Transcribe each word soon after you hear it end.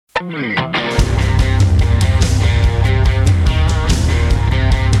Welcome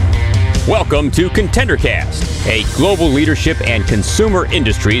to ContenderCast, a global leadership and consumer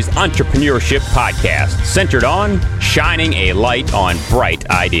industries entrepreneurship podcast centered on shining a light on bright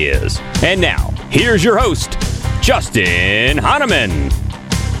ideas. And now, here's your host, Justin Hahnemann.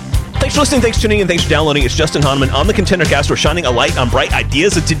 Thanks for listening, thanks for tuning in, thanks for downloading. It's Justin Hahnemann on the ContenderCast. We're shining a light on bright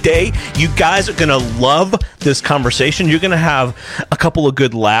ideas. And today, you guys are going to love this conversation. You're going to have a couple of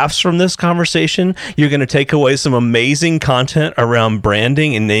good laughs from this conversation. You're going to take away some amazing content around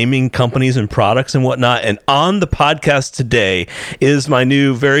branding and naming companies and products and whatnot. And on the podcast today is my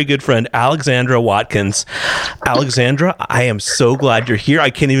new very good friend, Alexandra Watkins. Alexandra, I am so glad you're here.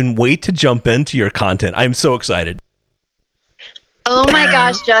 I can't even wait to jump into your content. I'm so excited. Oh my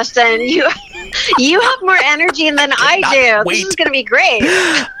gosh, Justin, you have more energy than I do. This is going to be great.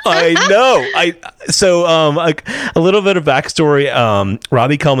 I know. A little bit of backstory.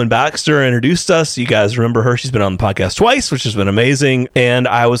 Robbie Coleman Baxter introduced us. You guys remember her. She's been on the podcast twice, which has been amazing. And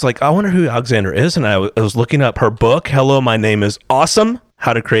I was like, I wonder who Alexandra is. And I was looking up her book, Hello, My Name is Awesome: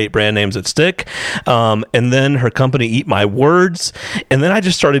 How to Create Brand Names That Stick. And then her company, Eat My Words. And then I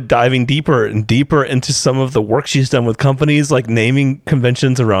just started diving deeper and deeper into some of the work she's done with companies, like naming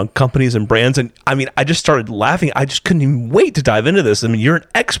conventions around companies and brands. And I mean, I just started laughing. I just couldn't even wait to dive into this. I mean, you're an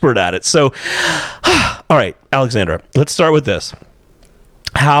expert at it. So, all right, Alexandra, let's start with this.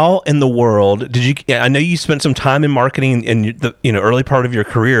 How in the world did you? I know you spent some time in marketing in the early part of your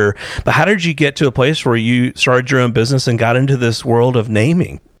career, but how did you get to a place where you started your own business and got into this world of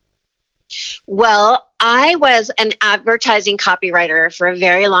naming? Well, I was an advertising copywriter for a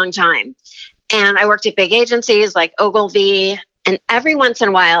very long time, and I worked at big agencies like Ogilvy. And every once in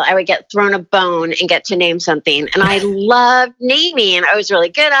a while, I would get thrown a bone and get to name something. And I loved naming. I was really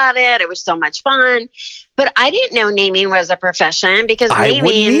good at it. It was so much fun. But I didn't know naming was a profession because naming... I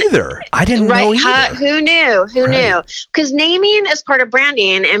wouldn't either. I didn't know either. Who knew? Who knew? Because naming is part of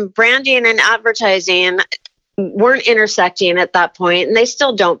branding, and branding and advertising weren't intersecting at that point. And they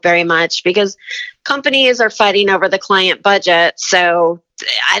still don't very much because companies are fighting over the client budget. So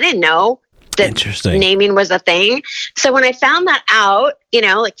I didn't know that naming was a thing. So when I found that out,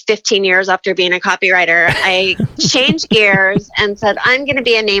 like 15 years after being a copywriter, I changed gears and said, I'm going to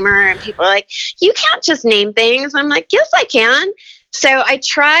be a namer. And people are like, you can't just name things. I'm like, yes, I can. So I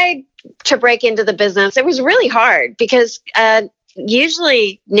tried to break into the business. It was really hard because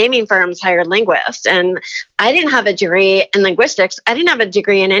usually naming firms hire linguists, and I didn't have a degree in linguistics. I didn't have a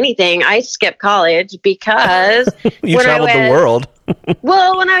degree in anything. I skipped college because you traveled the world.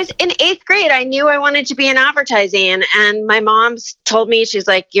 Well, when I was in 8th grade, I knew I wanted to be in advertising, and my mom told me, she's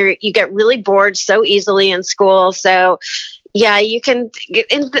like, you get really bored so easily in school. So yeah, you can,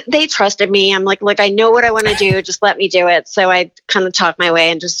 and they trusted me. I'm like, look, I know what I want to do. Just let me do it. So I kind of talked my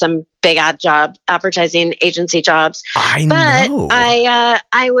way into some big advertising agency jobs. I know.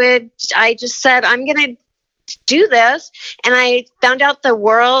 I just said, I'm going to do this. And I found out the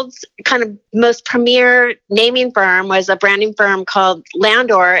world's kind of most premier naming firm was a branding firm called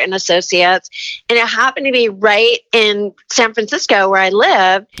Landor and Associates. And it happened to be right in San Francisco where I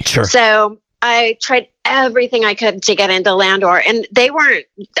live. Sure. So I tried everything I could to get into Landor, and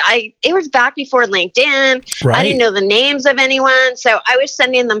it was back before LinkedIn. Right. I didn't know the names of anyone. So I was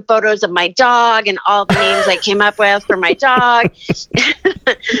sending them photos of my dog and all the names I came up with for my dog.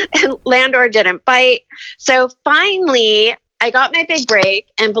 And Landor didn't bite. So finally I got my big break,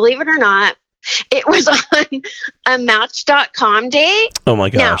 and believe it or not, it was on a Match.com date. Oh my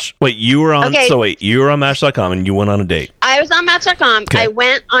gosh. Now, you were on Match.com and you went on a date. I was on Match.com. Okay. I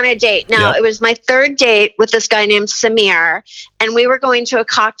went on a date. Now, It was my third date with this guy named Samir, and we were going to a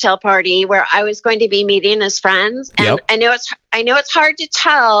cocktail party where I was going to be meeting his friends. And I know it's hard to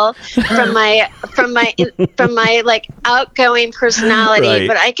tell from my like outgoing personality, right,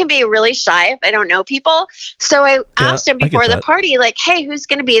 but I can be really shy if I don't know people. So I asked him before the party, like, hey, who's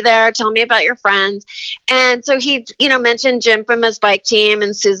going to be there? Tell me about your friends. And so he, mentioned Jim from his bike team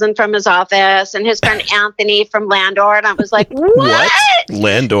and Susan from his office and his friend Anthony from Landor. And I was like, what?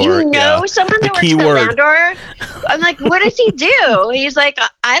 Landor. Someone that works for Landor? I'm like, what does he do? He's like,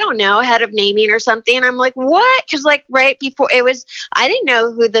 I don't know, head of naming or something. I'm like, what? Because right before I didn't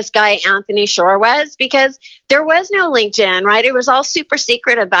know who this guy Anthony Shore was because there was no LinkedIn, right? It was all super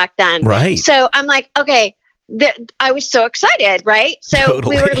secretive back then. Right. So I'm like, okay, I was so excited, right? So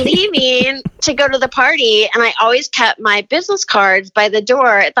Totally. We were leaving to go to the party, and I always kept my business cards by the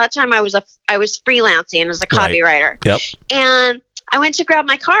door. At that time, I was freelancing as a copywriter. Right. Yep. And I went to grab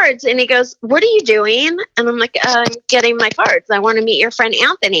my cards, and he goes, "What are you doing?" And I'm like, "I'm getting my cards. I want to meet your friend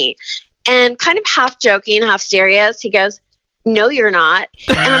Anthony." And kind of half joking, half serious, he goes, no, you're not.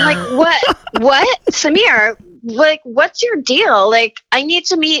 And I'm like, what, Samir, like, what's your deal? Like, I need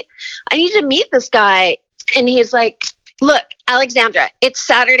to meet this guy. And he's like, look, Alexandra, it's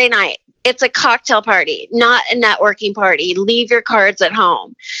Saturday night. It's a cocktail party, not a networking party. Leave your cards at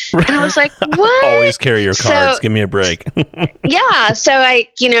home. And I was like, what? Always carry your cards. Give me a break. Yeah. So I,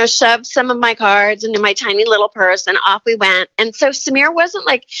 shoved some of my cards into my tiny little purse and off we went. And so Samir wasn't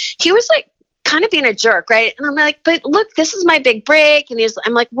like, he was like kind of being a jerk, right? And I'm like, but look, this is my big break. And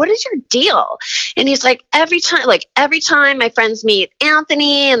I'm like, what is your deal? And he's like, every time my friends meet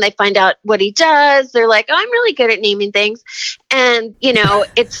Anthony and they find out what he does, they're like, oh, I'm really good at naming things. And,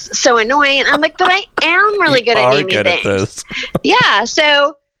 it's so annoying. And I'm like, but I am really good at naming things. Yeah.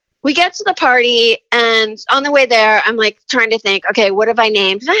 So we get to the party, and on the way there, I'm like trying to think, okay, what have I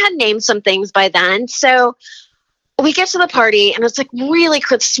named? And I had named some things by then. So we get to the party, and it's like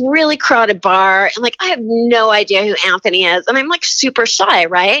really crowded bar. And like, I have no idea who Anthony is. And I'm like super shy,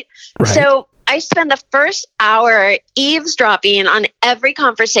 right? So I spend the first hour eavesdropping on every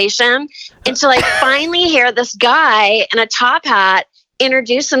conversation until I finally hear this guy in a top hat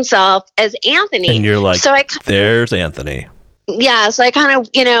introduce himself as Anthony. And you're like, there's Anthony. Yeah. So I kind of,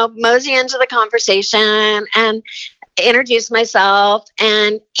 mosey into the conversation and introduce myself.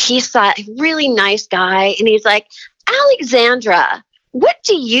 And he's a really nice guy. And he's like, Alexandra, what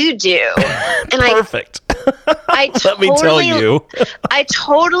do you do? And Perfect. Let me tell you. I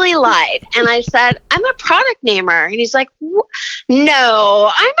totally lied. And I said, I'm a product namer. And he's like,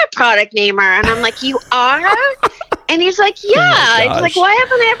 no, I'm a product namer. And I'm like, you are? And he's like, yeah. He's like, why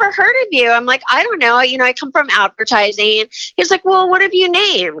haven't I ever heard of you? I'm like, I don't know. I come from advertising. He's like, well, what have you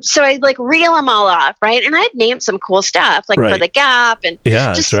named? So I like reel them all off, right? And I had named some cool stuff, like for the Gap and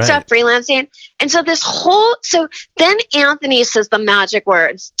just stuff freelancing. And so then Anthony says the magic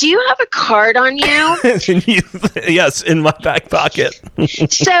words. Do you have a card on you? Yes, in my back pocket.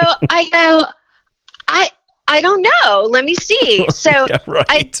 So I go, I don't know. Let me see. So yeah,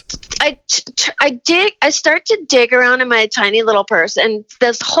 right. I start to dig around in my tiny little purse, and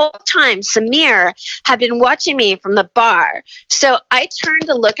this whole time Samir had been watching me from the bar. So I turn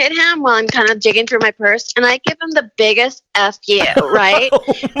to look at him while I'm kind of digging through my purse, and I give him the biggest F you, right?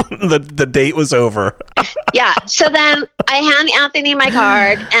 The date was over. Yeah. So then I hand Anthony my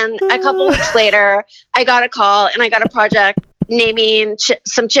card, and a couple weeks later, I got a call and I got a project naming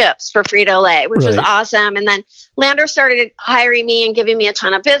some chips for Frito-Lay, which was awesome. And then Landor started hiring me and giving me a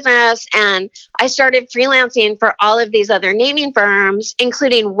ton of business. And I started freelancing for all of these other naming firms,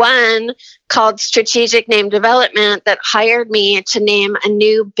 including one called Strategic Name Development that hired me to name a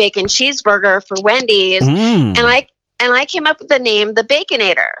new bacon cheeseburger for Wendy's. And I came up with the name, the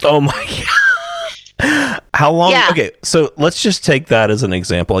Baconator. Oh my God. How long? Yeah. Okay. So let's just take that as an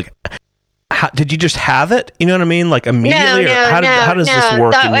example. Like, did you just have it? You know what I mean? Like immediately? How does this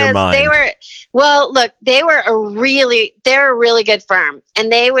work in your mind? They were a really good firm,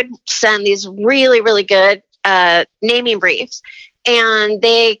 and they would send these really, really good naming briefs. And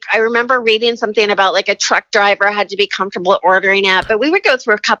I remember reading something about like a truck driver had to be comfortable ordering it, but we would go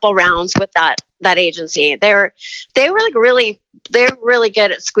through a couple rounds with that agency. They were really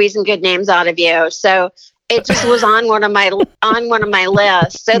good at squeezing good names out of you. So it just was on one of my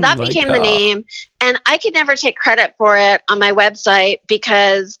lists. So that became the name, and I could never take credit for it on my website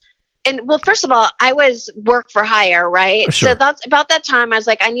because, first of all, I was work for hire, right? Sure. So that's about that time I was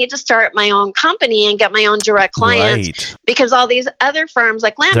like, I need to start my own company and get my own direct clients because all these other firms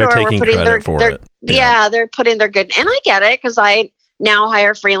like Landor were putting they're putting their good, and I get it because I now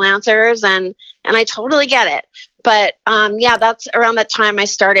hire freelancers and I totally get it. But that's around that time I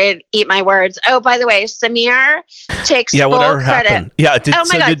started Eat My Words. Oh, by the way, Samir takes full credit. Happened? Yeah. Did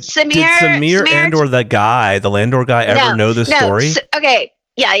Samir and or the guy, the Landor guy, ever know this story? Okay.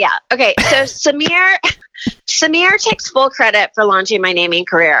 Yeah. Okay. So Samir takes full credit for launching my naming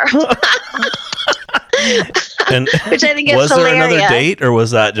career. And which I think is hilarious. Was there another date, or was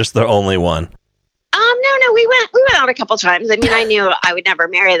that just the only one? No, we went out a couple times. I mean, I knew I would never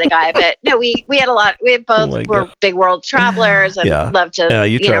marry the guy, but no, we had a lot. We both were big world travelers and loved to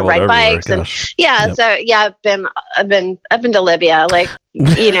ride bikes and Yep. So I've been to Libya, like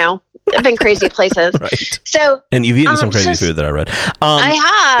I've been crazy places. Right. So and you've eaten some crazy food that I read.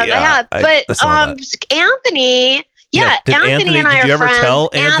 I have. But Anthony. Yeah, Anthony and I are friends. Did you ever tell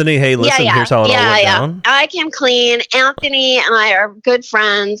Anthony, hey, listen, here's how it all went down? I came clean. Anthony and I are good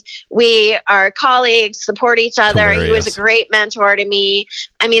friends. We are colleagues, support each other. Hilarious. He was a great mentor to me.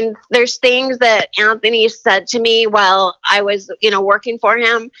 I mean, there's things that Anthony said to me while I was, working for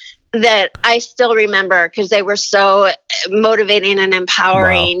him that I still remember because they were so motivating and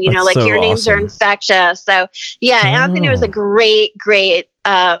empowering. Wow, you know, that's like so your names are awesome. infectious. So yeah, Anthony was a great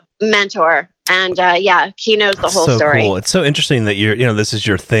mentor. And he knows the whole so story. cool. It's so interesting that this is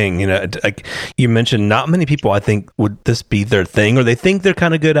your thing. Like you mentioned, not many people, I think, would this be their thing, or they think they're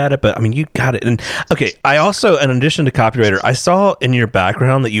kind of good at it. But I mean, you got it. And okay, I also, in addition to copywriter, I saw in your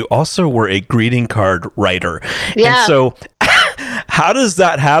background that you also were a greeting card writer. Yeah. And so, how does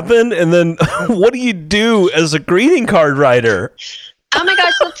that happen? And then, what do you do as a greeting card writer? Oh my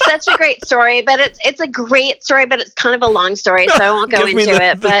gosh, that's such a great story, but it's a great story, but it's kind of a long story, so I won't go into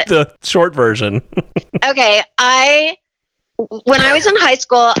it. But the short version. Okay, when I was in high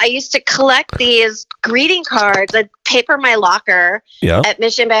school, I used to collect these greeting cards. I'd paper my locker at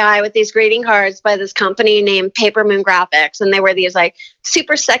Mission Bay High with these greeting cards by this company named Paper Moon Graphics, and they were these like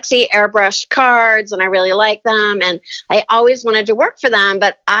super sexy airbrushed cards, and I really liked them, and I always wanted to work for them,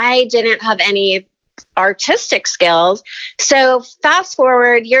 but I didn't have any artistic skills. So fast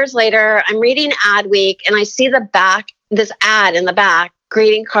forward years later, I'm reading Adweek and I see this ad in the back,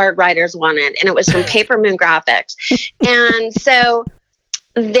 greeting card writers wanted, and it was from Paper Moon Graphics. And so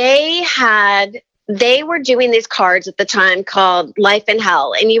they were doing these cards at the time called Life in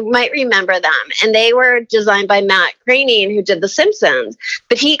Hell, and you might remember them. And they were designed by Matt Groening, who did The Simpsons.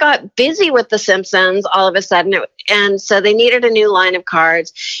 But he got busy with The Simpsons all of a sudden, and so they needed a new line of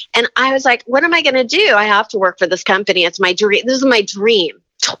cards. And I was like, what am I going to do? I have to work for this company. It's my dream. This is my dream,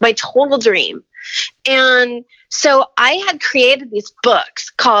 my total dream. And so I had created these books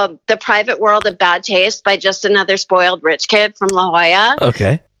called The Private World of Bad Taste by Just Another Spoiled Rich Kid from La Jolla.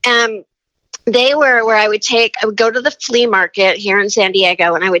 Okay. And they were where I would go to the flea market here in San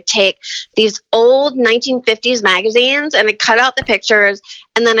Diego, and I would take these old 1950s magazines and I'd cut out the pictures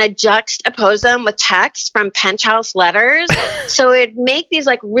and then I'd juxtapose them with text from Penthouse letters. So it'd make these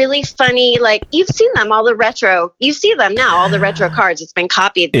like really funny, like you've seen them, you see them now, all the retro cards. It's been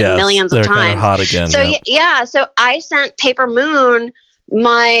copied millions of times. They're kind of hot again. So so I sent Paper Moon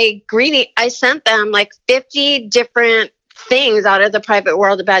I sent them like 50 different things out of The Private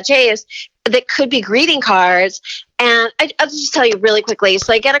World of Bad Taste that could be greeting cards. And I'll just tell you really quickly.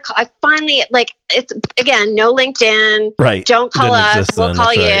 So I finally, like, it's again, no LinkedIn. Right. Don't call us. We'll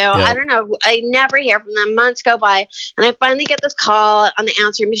call you. Right. Yeah. I don't know. I never hear from them. Months go by. And I finally get this call on the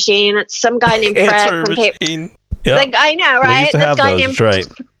answering machine. It's some guy named Fred from Paper. Yep. Like, I know, right? This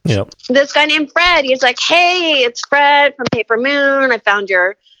guy named Fred. He's like, hey, it's Fred from Paper Moon. I found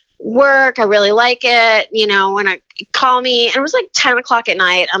your work. I really like it. When I call me, and it was like 10 o'clock at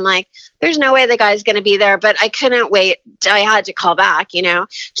night. I'm like, there's no way the guy's going to be there, but I couldn't wait. I had to call back,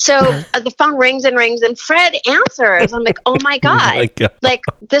 So the phone rings and Fred answers. I'm like, oh my God. Like,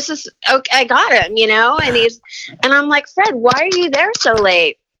 this is okay. I got him, and I'm like, Fred, why are you there so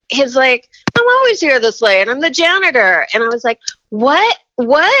late? He's like, I'm always here this late. I'm the janitor. And I was like, what?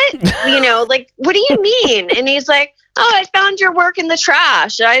 Like, what do you mean? And he's like, oh, I found your work in the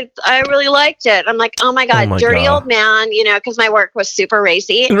trash. I really liked it. I'm like, oh my God, dirty old man, because my work was super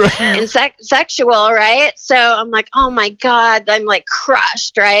racy and sexual, right? So I'm like, oh my God, I'm like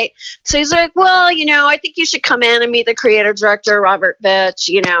crushed, right? So he's like, well, I think you should come in and meet the creative director, Robert Bitch,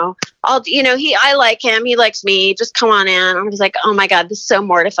 I like him. He likes me. Just come on in. I was like, oh my God, this is so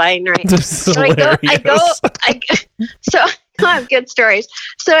mortifying, right? So I have good stories.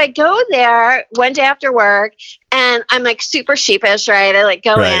 So I go there one day after work and I'm like super sheepish, right? I like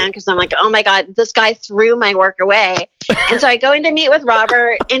go in because I'm like, oh my God, this guy threw my work away. And so I go in to meet with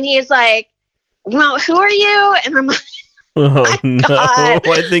Robert and he's like, well, who are you? And I'm like, oh no! I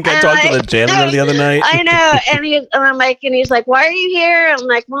think I talked to the janitor the other night. I know, and he's like, "Why are you here?" I'm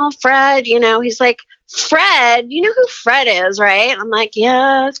like, "Well, Fred, He's like, "Fred, you know who Fred is, right?" I'm like,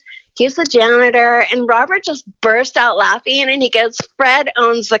 "Yes." He's the janitor, and Robert just burst out laughing, and he goes, "Fred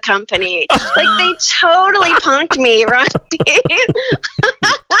owns the company." Like they totally punked me, right?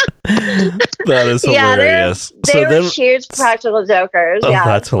 That is hilarious. They were huge practical jokers. Oh, yeah,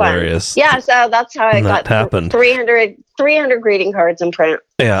 that's hilarious. Yeah, so that's how I got 300 greeting cards in print.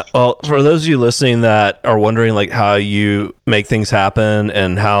 Yeah. Well, for those of you listening that are wondering like how you make things happen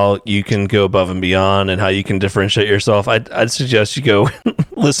and how you can go above and beyond and how you can differentiate yourself, I'd suggest you go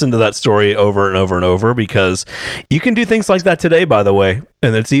listen to that story over and over and over, because you can do things like that today, by the way.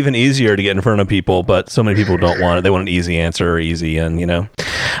 And it's even easier to get in front of people, but so many people don't want it. They want an easy answer or easy and,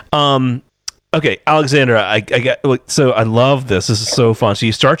 Okay, Alexandra, I get, so I love this. This is so fun. So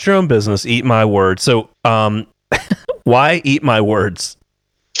you start your own business, Eat My Words. So why Eat My Words?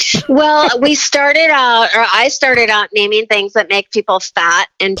 Well, I started out naming things that make people fat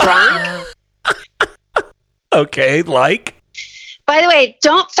and drunk. Okay, like? By the way,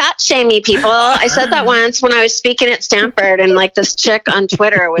 don't fat shame me, people. I said that once when I was speaking at Stanford, and like this chick on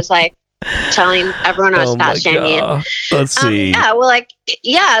Twitter was like telling everyone I was fat shaming. Let's see. So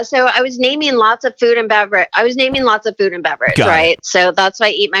I was naming lots of food and beverage. Right? So that's why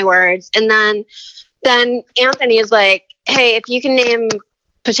I eat my words. And then Anthony is like, hey, if you can name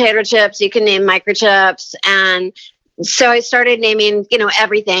potato chips, you can name microchips. And so I started naming,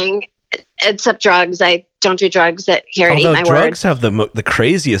 everything except drugs. I don't do drugs here at Eat My drugs Words. have the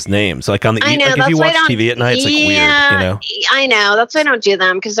craziest names. Like on the if you watch TV at night, it's like weird. I know. That's why I don't do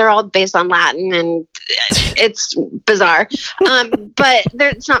them, because they're all based on Latin and it's bizarre. But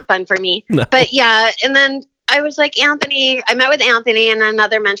it's not fun for me. No. But yeah, and then I was like, I met with Anthony and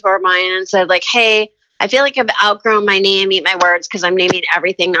another mentor of mine and said like, hey, I feel like I've outgrown my name, Eat My Words, because I'm naming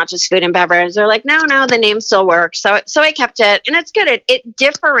everything, not just food and beverage. They're like, no, the name still works. So I kept it, and it's good. It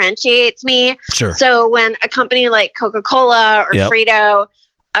differentiates me. Sure. So when a company like Coca-Cola or Frito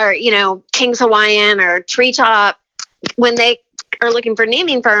or, King's Hawaiian or Treetop, when they are looking for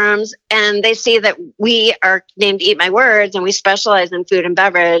naming firms and they see that we are named Eat My Words and we specialize in food and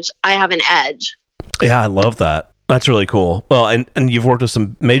beverage, I have an edge. Yeah, I love that. That's really cool. Well, and you've worked with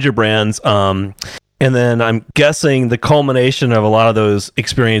some major brands. And then I'm guessing the culmination of a lot of those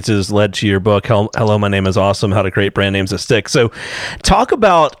experiences led to your book, Hello, My Name is Awesome, How to Create Brand Names That Stick. So talk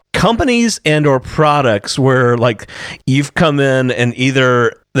about companies and or products where like you've come in and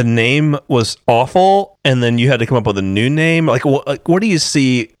either the name was awful and then you had to come up with a new name. Like what do you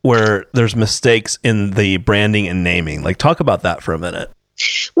see where there's mistakes in the branding and naming? Like talk about that for a minute.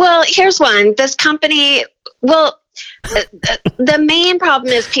 Well, here's one. This company, the main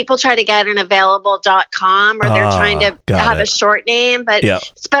problem is people try to get an available.com or they're trying to have a short name, but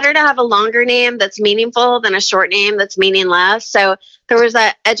it's better to have a longer name that's meaningful than a short name that's meaningless. So there was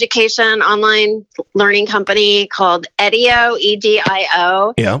that education online learning company called Edio,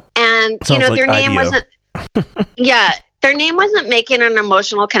 EDIO. Yeah. And, their name wasn't, their name wasn't making an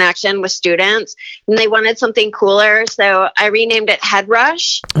emotional connection with students, and they wanted something cooler. So I renamed it Head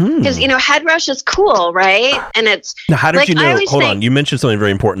Rush because, Head Rush is cool, right? And it's now, how did you know? Hold on. You mentioned something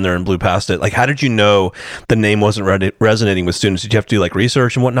very important there and blew past it. Like, how did you know the name wasn't resonating with students? Did you have to do like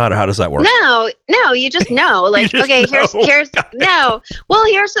research and whatnot, or how does that work? No, you just know. Like, here's no. Well,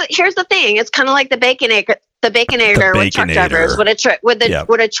 here's the thing. It's kind of like the Baconator. The Baconator with truck drivers.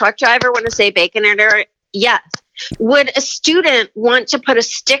 Would a truck driver want to say Baconator? Yes. Would a student want to put a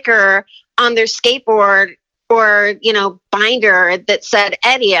sticker on their skateboard or, binder that said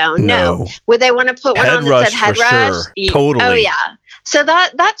Edio? No. Would they want to put one on that said Head Rush? Sure. Totally. Oh, yeah. So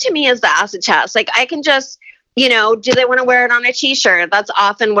that to me is the acid test. Like I can just, do they want to wear it on a t-shirt? That's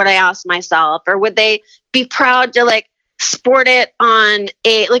often what I ask myself. Or would they be proud to like sport it on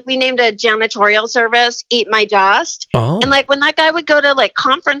we named a janitorial service, Eat My Dust. Oh. And like when that guy would go to like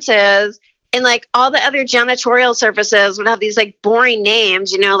conferences, and like all the other janitorial services would have these like boring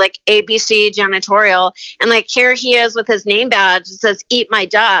names, like ABC janitorial. And like here he is with his name badge. It says Eat My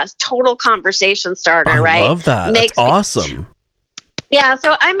Dust. Total conversation starter, right? I love that. That's awesome. Yeah.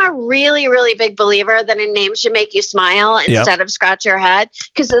 So I'm a really, really big believer that a name should make you smile instead of scratch your head.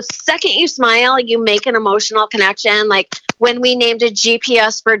 Because the second you smile, you make an emotional connection. Like when we named a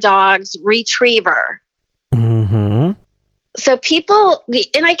GPS for dogs, Retriever. Mm-hmm. So people,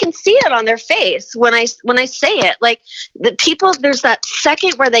 and I can see it on their face when I say it, like the people, there's that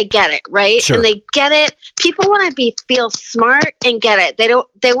second where they get it, right? Sure. And they get it. People want to feel smart and get it.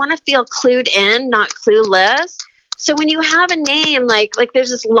 They want to feel clued in, not clueless. So when you have a name, like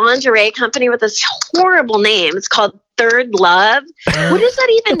there's this lingerie company with this horrible name, it's called Third Love. What does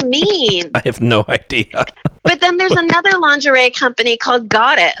that even mean? I have no idea. But then there's another lingerie company called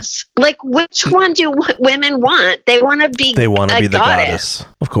Goddess. Like, which one do women want? They want to be the goddess.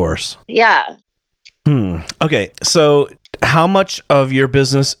 Of course. Yeah. Okay. So how much of your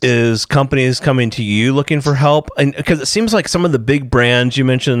business is companies coming to you looking for help? And because it seems like some of the big brands you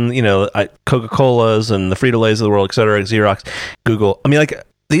mentioned, Coca-Cola's and the Frito-Lay's of the world, et cetera, Xerox, Google. I mean, like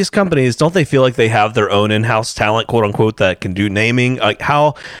these companies, don't they feel like they have their own in-house talent, quote unquote, that can do naming? Like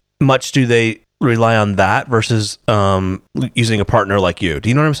how much do they rely on that versus using a partner like you? Do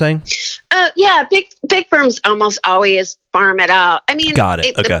you know what I'm saying? Yeah, big firms almost always farm it out. I mean, got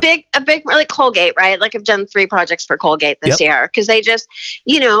it. Okay. A big like Colgate, right? Like I've done 3 projects for Colgate this year because they just,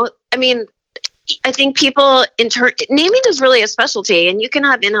 I mean, I think people naming is really a specialty, and you can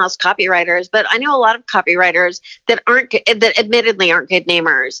have in-house copywriters, but I know a lot of copywriters that admittedly aren't good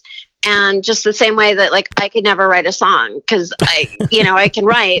namers. And just the same way that like I could never write a song because I can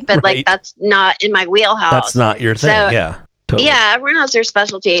write, but like that's not in my wheelhouse. That's not your thing. So, yeah. Totally. Yeah, everyone has their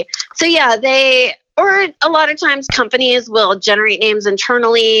specialty. So yeah, they or a lot of times companies will generate names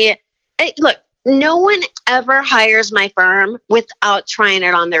internally. Look, no one ever hires my firm without trying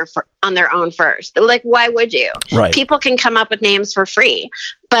it on their own first. Like, why would you? Right. People can come up with names for free,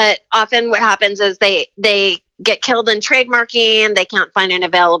 but often what happens is they get killed in trademarking. They can't find an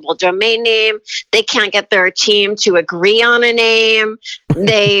available domain name. They can't get their team to agree on a name.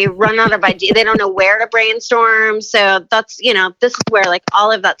 They run out of ideas. They don't know where to brainstorm. So that's, this is where like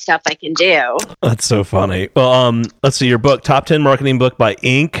all of that stuff I can do. That's so funny. Well, let's see, your book, Top 10 Marketing Book by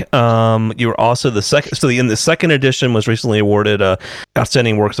Inc. You were also the second, so in the second edition was recently awarded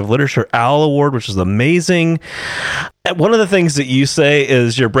Outstanding Works of Literature OWL Award, which is amazing. And one of the things that you say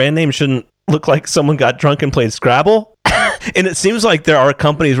is your brand name shouldn't look like someone got drunk and played Scrabble. And it seems like there are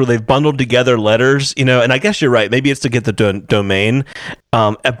companies where they've bundled together letters, and I guess you're right. Maybe it's to get the domain.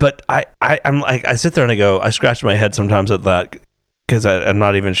 But I'm like, I sit there and I scratch my head sometimes at that because I'm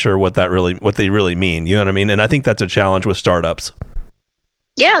not even sure what they really mean. You know what I mean? And I think that's a challenge with startups.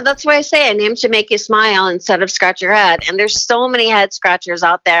 Yeah, that's why I say a name should make you smile instead of scratch your head. And there's so many head scratchers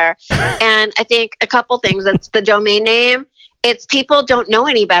out there. And I think a couple things. It's the domain name. It's people don't know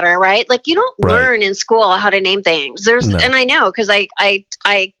any better, right? Like you don't learn in school how to name things. And I know because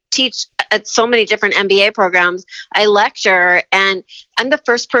I teach at so many different MBA programs. I lecture, and I'm the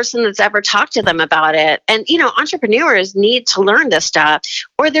first person that's ever talked to them about it. And entrepreneurs need to learn this stuff,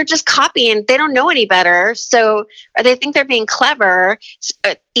 or they're just copying. They don't know any better, so or they think they're being clever.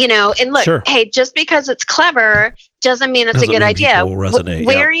 And look, hey, just because it's clever doesn't mean it's a good idea.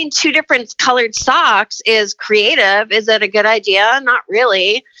 Wearing two different colored socks is creative. Is it a good idea? Not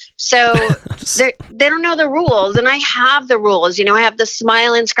really. So they don't know the rules, and I have the rules. I have the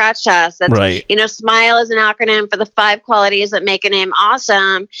smile and scratch test. That's right. Smile is an acronym for the 5 qualities that make a name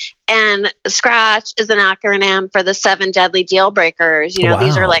awesome, and scratch is an acronym for the 7 deadly deal breakers.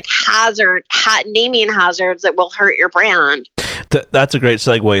 These are like naming hazards that will hurt your brand. That's a great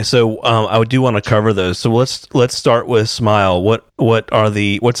segue. So I do want to cover those. So let's start with Smile. What's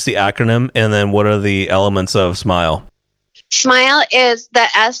the acronym, and then what are the elements of Smile? Smile is the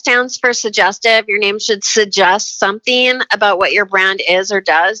S stands for suggestive. Your name should suggest something about what your brand is or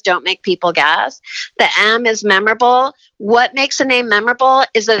does. Don't make people guess. The M is memorable. What makes a name memorable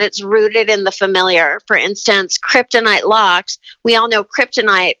is that it's rooted in the familiar. For instance, Kryptonite locks. We all know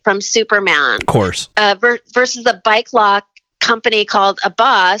Kryptonite from Superman. Of course. Versus a bike lock company called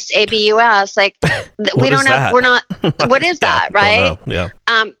ABUS, ABUS. Like we don't know. We're not. What is that, right? Yeah.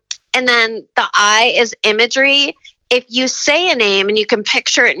 And then the I is imagery. If you say a name and you can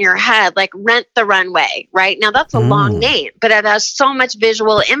picture it in your head, like Rent the Runway, right? Now that's a long name, but it has so much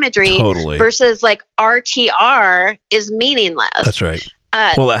visual imagery. Totally. Versus like RTR is meaningless. That's right.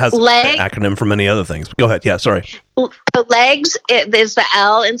 Well, it has an acronym for many other things. Go ahead. Yeah, sorry. The legs is the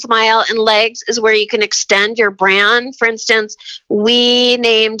L in Smile, and legs is where you can extend your brand. For instance, we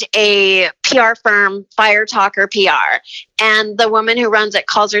named a PR firm Fire Talker PR, and the woman who runs it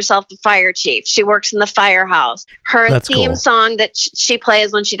calls herself the fire chief. She works in the firehouse. Her theme song that she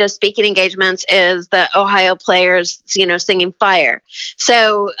plays when she does speaking engagements is the Ohio Players, singing Fire.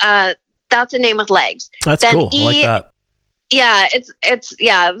 So that's a name with legs. That's cool. I like that. Yeah, this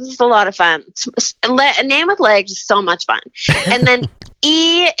is a lot of fun. A name with legs is so much fun. And then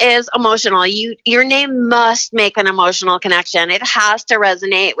E is emotional. Your name must make an emotional connection. It has to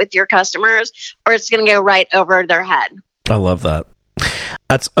resonate with your customers, or it's going to go right over their head. I love that.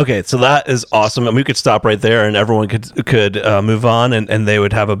 That's okay. So that is awesome. And we could stop right there and everyone could move on and they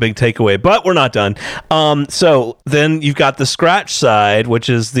would have a big takeaway, but we're not done. So then you've got the scratch side, which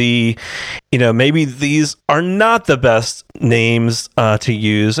is maybe these are not the best names to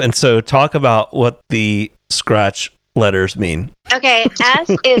use. And so talk about what the scratch letters mean. Okay. S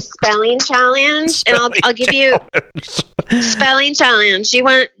is spelling challenge, and I'll give you spelling challenge. Do you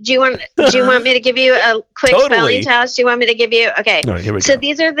want me to give you a quick spelling test? Do you want me to give you? Okay. All right, here we go. go.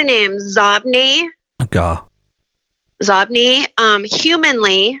 These are the names: Zobni,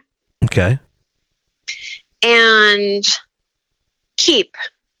 Humanly, okay, and Keep.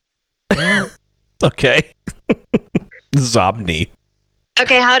 Okay. Zobni.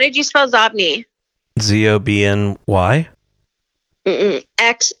 Okay. How did you spell Zobni? Zobny?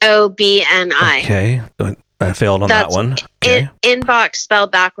 Xobni. Okay, I failed on that one. Okay. Inbox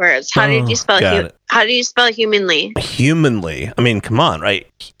spelled backwards. How did you spell How do you spell humanly? Humanly. I mean, come on, right?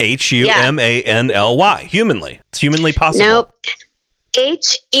 Humanly. Humanly. It's humanly possible. Nope. Heumanly.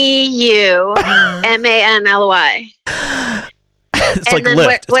 It's like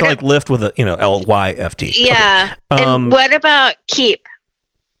lift. It's like lift with a LYFT. Yeah. Okay. And what about keep?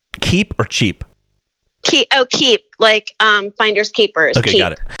 Keep or cheap? Keep, like finders keepers. Okay, keep.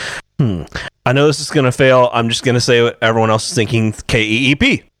 got it. I know this is going to fail. I'm just going to say what everyone else is thinking,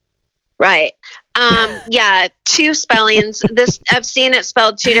 KEEP. Right. Yeah, two spellings. This I've seen it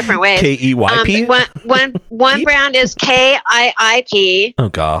spelled two different ways. KEYP? One brand is KIIP. Oh,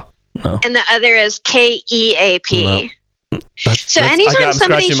 God. No. And the other is KEAP. No. So anytime I'm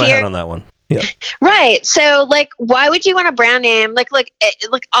somebody scratching my here, head on that one. Yeah. right? So like, why would you want a brand name? Like,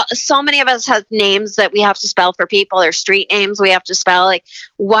 so many of us have names that we have to spell for people, or street names we have to spell. Like,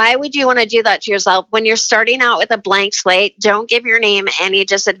 why would you want to do that to yourself when you're starting out with a blank slate? Don't give your name any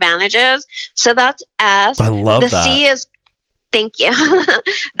disadvantages. So that's S. I love the that. C is. Thank you. I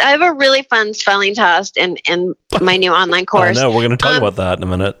have a really fun spelling test in my new online course. I know. We're going to talk about that in a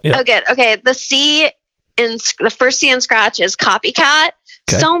minute. Yeah. Oh, good. Okay. The C in the first C in Scratch is copycat.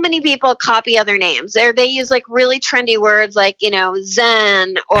 Okay. So many people copy other names. They use like really trendy words like,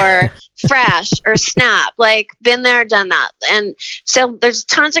 Zen or fresh or snap, like been there, done that. And so there's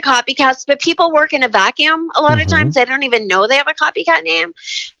tons of copycats, but people work in a vacuum. A lot of times they don't even know they have a copycat name.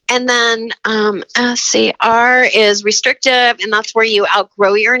 And then R is restrictive, and that's where you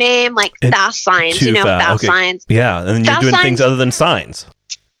outgrow your name, like fast signs, fast signs. Yeah, and then you're doing things other than signs.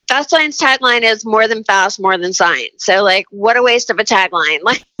 Fast Sign's tagline is more than fast, more than signs. So, like, what a waste of a tagline.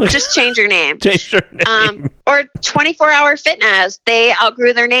 Like, just change your name. Change your name. Or 24-Hour Fitness. They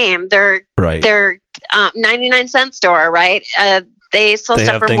outgrew their name. They're 99-cent store, right? They sell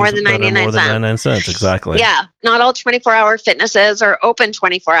stuff for more than 99 cents. More than 99 cents, exactly. Yeah. Not all 24-hour fitnesses are open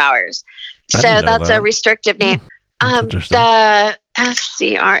 24 hours. So that's a restrictive name. The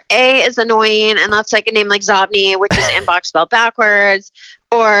SCRA is annoying, and that's like a name like Zobni, which is inbox spelled backwards,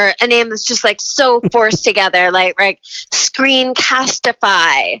 or a name that's just like so forced together, like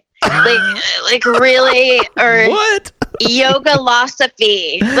Screencastify, like really, or what?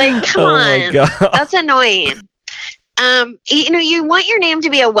 Yogalosophy. Like, come on, my God. That's annoying. You want your name to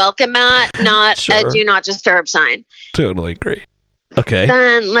be a welcome mat, not a do not disturb sign. Totally agree. Okay.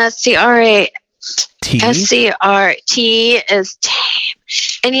 Then let's see. All right. T? SCRT is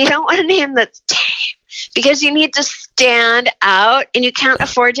tame. And you don't want a name that's tame because you need to stand out, and you can't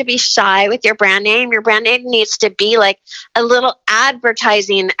afford to be shy with your brand name. Your brand name needs to be like a little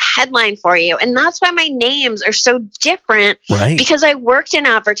advertising headline for you. And that's why my names are so different, right? Because I worked in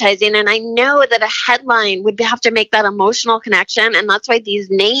advertising, and I know that a headline would have to make that emotional connection. And that's why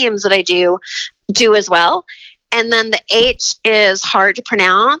these names that I do as well. And then the H is hard to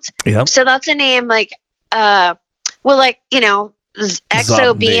pronounce. Yep. So that's a name like, XOBNI.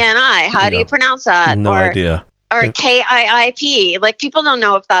 How do you pronounce that? No idea. Or KIIP. Like, people don't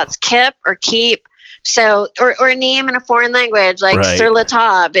know if that's Kip or Keep. So, or a name in a foreign language, like Sur La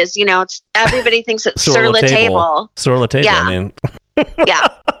Table is, everybody thinks it's Sur La Table. Sur La Table, yeah. I mean. Yeah.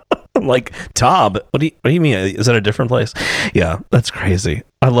 Like Tob. What do you mean? Is that a different place? Yeah, that's crazy.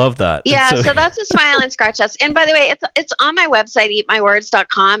 I love that. Yeah, so that's a smile and scratch test. And by the way, it's on my website,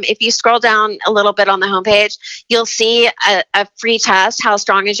 eatmywords.com. If you scroll down a little bit on the homepage, you'll see a free test, how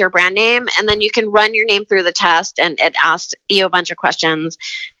strong is your brand name? And then you can run your name through the test, and it asks you a bunch of questions,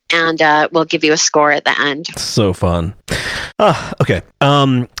 and we'll give you a score at the end. So fun. Okay.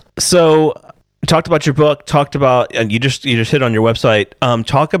 So talked about your book, and you just hit on your website.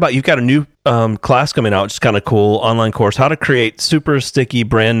 Talk about, you've got a new class coming out, which is kind of cool, online course, how to create super sticky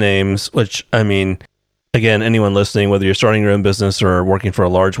brand names, which, I mean, again, anyone listening, whether you're starting your own business or working for a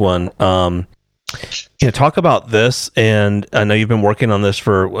large one, talk about this. And I know you've been working on this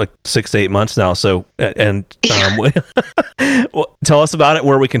for like 6 to 8 months now. So, tell us about it,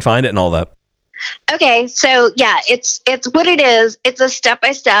 where we can find it and all that. Okay. So yeah, it's what it is. It's a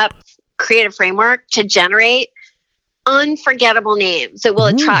step-by-step creative framework to generate unforgettable names that will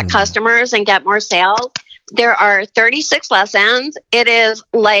attract customers and get more sales. There are 36 lessons. It is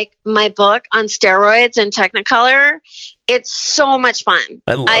like my book on steroids in Technicolor. It's so much fun.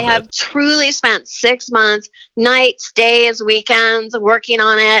 I have truly spent 6 months, nights, days, weekends working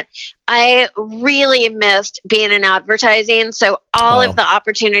on it. I really missed being in advertising. So all of the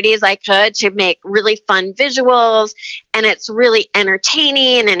opportunities I could to make really fun visuals, and it's really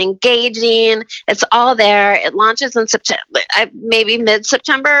entertaining and engaging. It's all there. It launches in September, maybe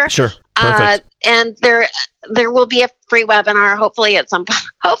mid-September. Sure. Perfect. And there will be a free webinar, hopefully in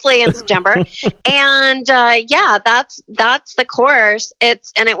September. And that's the course. It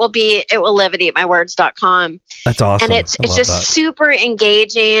will live at eatmywords.com. That's awesome. And it's just super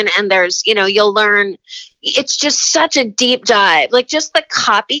engaging, and there's, you'll learn. It's just such a deep dive. Like, just the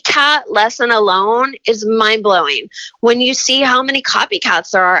copycat lesson alone is mind blowing when you see how many copycats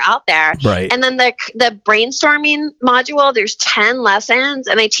there are out there. Right. And then the brainstorming module, there's 10 lessons,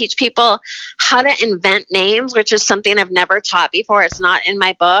 and I teach people how to invent names, which is something I've never taught before. It's not in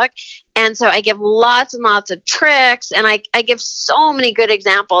my book. And so I give lots and lots of tricks, and I give so many good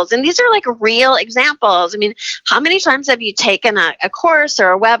examples. And these are like real examples. I mean, how many times have you taken a course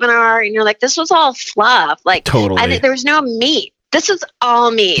or a webinar and you're like, this was all fluff? Like, totally. there was no meat. This is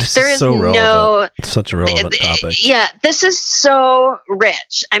all meat. This there is is so no relevant. It's such a relevant topic. Yeah, this is so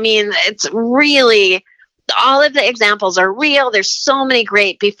rich. I mean, it's really, all of the examples are real. There's so many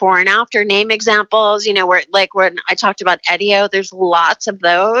great before and after name examples, you know, where like when I talked about Edio, there's lots of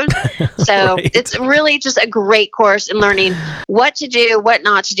those. So Right. it's really just a great course in learning what to do, what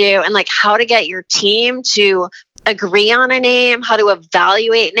not to do, and like how to get your team to agree on a name, how to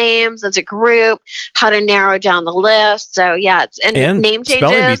evaluate names as a group, how to narrow down the list. So yeah, and name changes.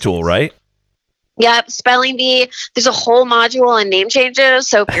 Spelling bee tool, right? Yep, spelling bee. There's a whole module on name changes.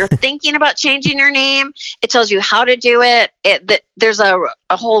 So if you're thinking about changing your name, it tells you how to do it. There's a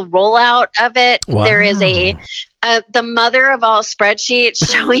whole rollout of it. Wow. There is the mother of all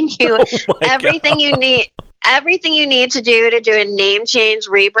spreadsheets showing you everything you need. Everything you need to do a name change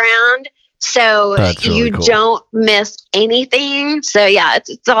rebrand. So That's really you cool. don't miss anything. So yeah,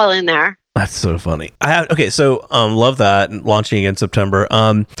 it's all in there. That's so funny. So love that, launching in September.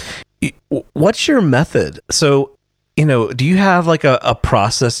 What's your method? So, you know, do you have like a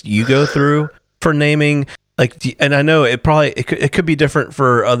process you go through for naming? Like, and I know it could be different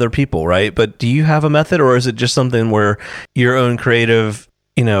for other people, right? But do you have a method, or is it just something where your own creative,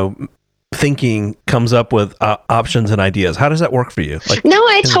 you know, thinking comes up with options and ideas? How does that work for you? Like, no,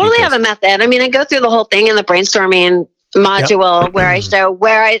 I totally have a method. I mean, I go through the whole thing in the brainstorming module where I show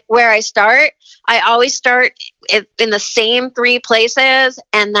where I start. I always start in the same 3 places,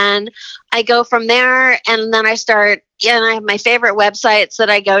 and then I go from there, and then I start. And I have my favorite websites that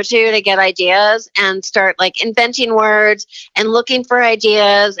I go to get ideas, and start like inventing words and looking for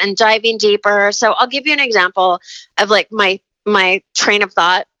ideas and diving deeper. So I'll give you an example of like my train of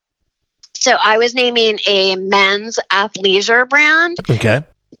thought. So I was naming a men's athleisure brand. Okay.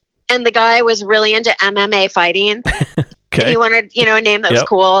 And the guy was really into MMA fighting. Okay. And he wanted, you know, a name that was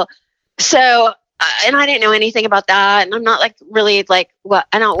cool. So, and I didn't know anything about that. And I'm not like really like,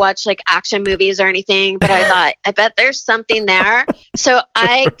 I don't watch like action movies or anything, but I thought, I bet there's something there. So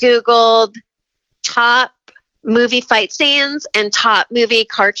I Googled top movie fight scenes and top movie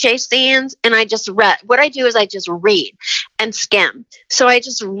car chase scenes. And I just read. What I do is I just read and skim. So I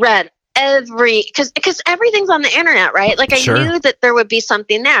just read because everything's on the internet, right? Like I knew that there would be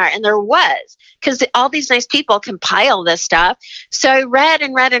something there, and there was, because all these nice people compile this stuff. So I read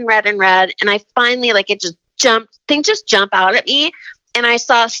and read and read and read, and I finally things just jump out at me, and I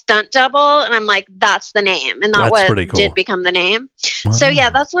saw stunt double, and I'm like, that's the name, and did become the name. Wow. So yeah,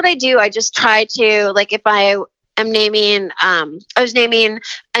 that's what I do. I just try to, like, if I am naming, I was naming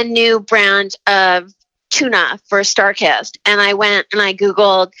a new brand of tuna for Starkist, and I went and I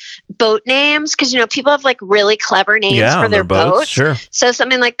Googled boat names, because, you know, people have like really clever names for their boats. Sure. So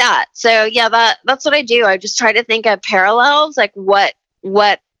something like that. So yeah, that's what I do. I just try to think of parallels, like what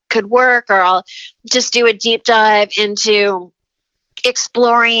could work, or I'll just do a deep dive into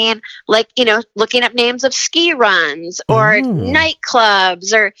exploring, like, you know, looking up names of ski runs or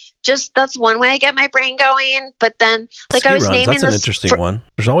nightclubs, or just, that's one way I get my brain going. But then, like, I was naming that's an interesting one.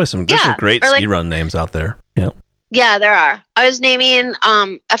 There's always some great ski run names out there. Yeah, there are. I was naming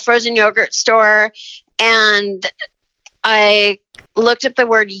a frozen yogurt store, and I looked at the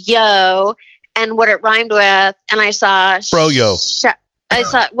word yo and what it rhymed with, and I saw Fro-yo. I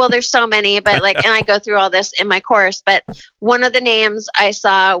saw, well, there's so many, but like, and I go through all this in my course, but one of the names I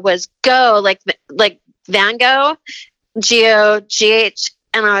saw was Go, like Van Gogh, G-O-G-H.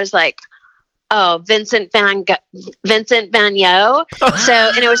 And I was like, oh, Vincent Van Gogh. So,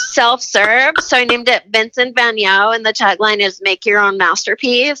 and it was self-serve. So I named it Vincent Van Gogh. And the tagline is make your own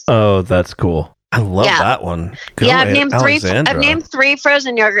masterpiece. Oh, that's cool. I love that one. I've named 3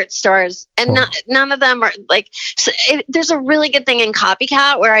 frozen yogurt stores, and none of them are like. So there's a really good thing in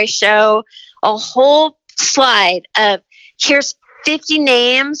Copycat where I show a whole slide of here's 50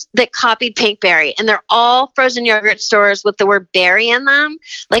 names that copied Pinkberry, and they're all frozen yogurt stores with the word berry in them,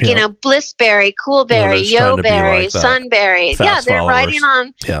 like you know, Blissberry, Coolberry, Yo-Berry, like Sunberry. Fast they're followers. riding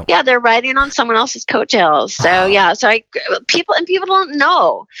on. They're riding on someone else's coattails. So so people don't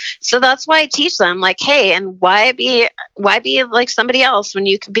know. So that's why I teach them, like, hey, and why be like somebody else when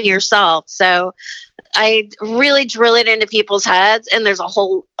you can be yourself? So I really drill it into people's heads, and there's a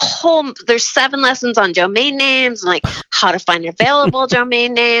whole there's 7 lessons on domain names, and like how to find available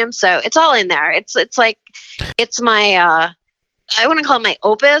domain names. So it's all in there. It's like, it's my I wouldn't call it my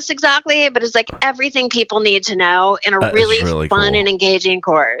opus exactly, but it's like everything people need to know in a really fun and engaging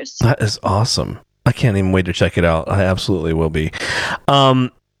course. That is awesome. I can't even wait to check it out. I absolutely will be.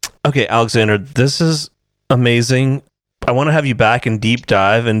 Okay, Alexander, this is amazing. I want to have you back and deep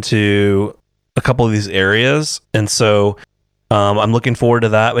dive into a couple of these areas. And so I'm looking forward to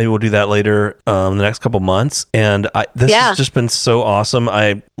that. Maybe we'll do that later in the next couple months. And this has just been so awesome.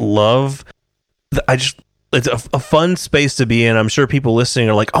 I love, it's a fun space to be in. I'm sure people listening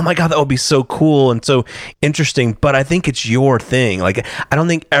are like, oh my God, that would be so cool and so interesting. But I think it's your thing. Like, I don't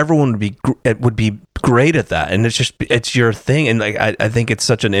think everyone would be great at that. And it's your thing. And like, I think it's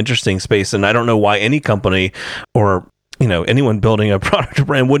such an interesting space. And I don't know why any company or, anyone building a product or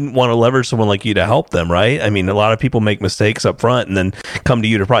brand wouldn't want to leverage someone like you to help them, right? I mean, a lot of people make mistakes up front and then come to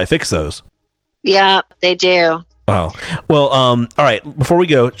you to probably fix those. Yeah, they do. Wow. Well, all right. Before we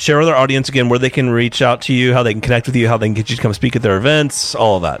go, share with our audience again where they can reach out to you, how they can connect with you, how they can get you to come speak at their events,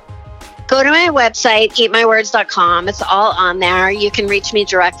 all of that. Go to my website, eatmywords.com. It's all on there. You can reach me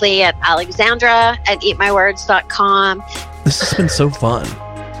directly at alexandra@eatmywords.com. This has been so fun.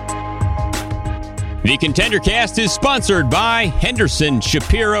 The ContenderCast is sponsored by Henderson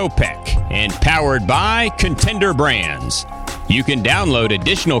Shapiro Peck and powered by Contender Brands. You can download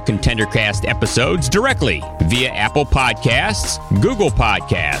additional ContenderCast episodes directly via Apple Podcasts, Google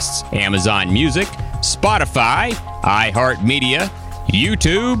Podcasts, Amazon Music, Spotify, iHeartMedia,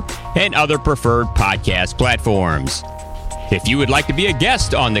 YouTube, and other preferred podcast platforms. If you would like to be a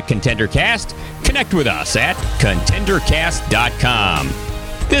guest on the ContenderCast, connect with us at contendercast.com.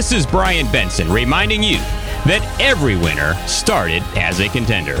 This is Brian Benson reminding you that every winner started as a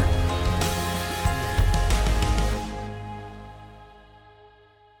contender.